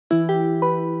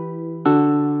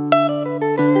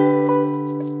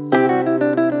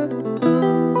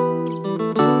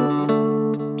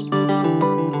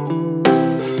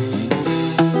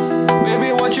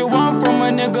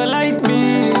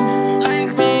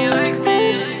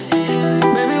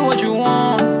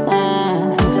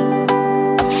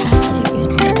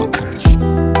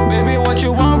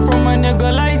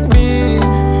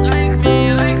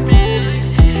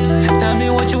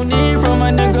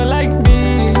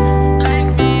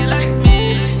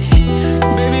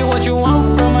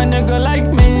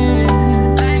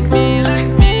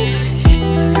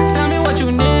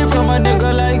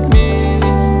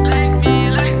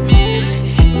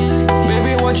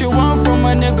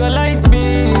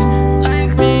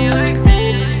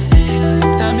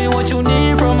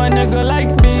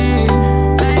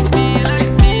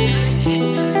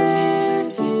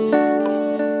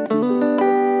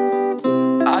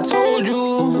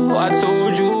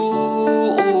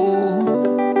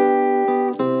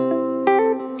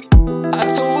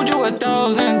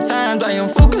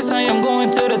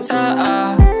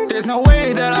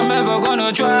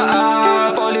don't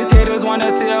try. Police haters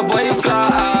wanna see a boy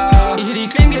fly. Hierdie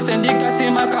klinge zijn die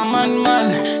kassie maken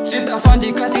man. Zit af van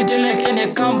die kassie jelek in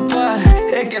de kampal.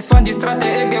 Ik is van die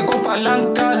straten, ik kom van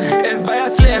langkal. Is bij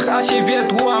je slecht als je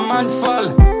weet hoe een man val.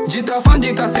 Zit af van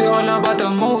die kassie all about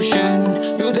emotion.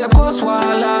 You the cause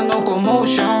wahala no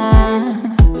commotion.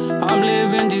 I'm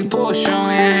living the potion,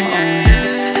 yeah.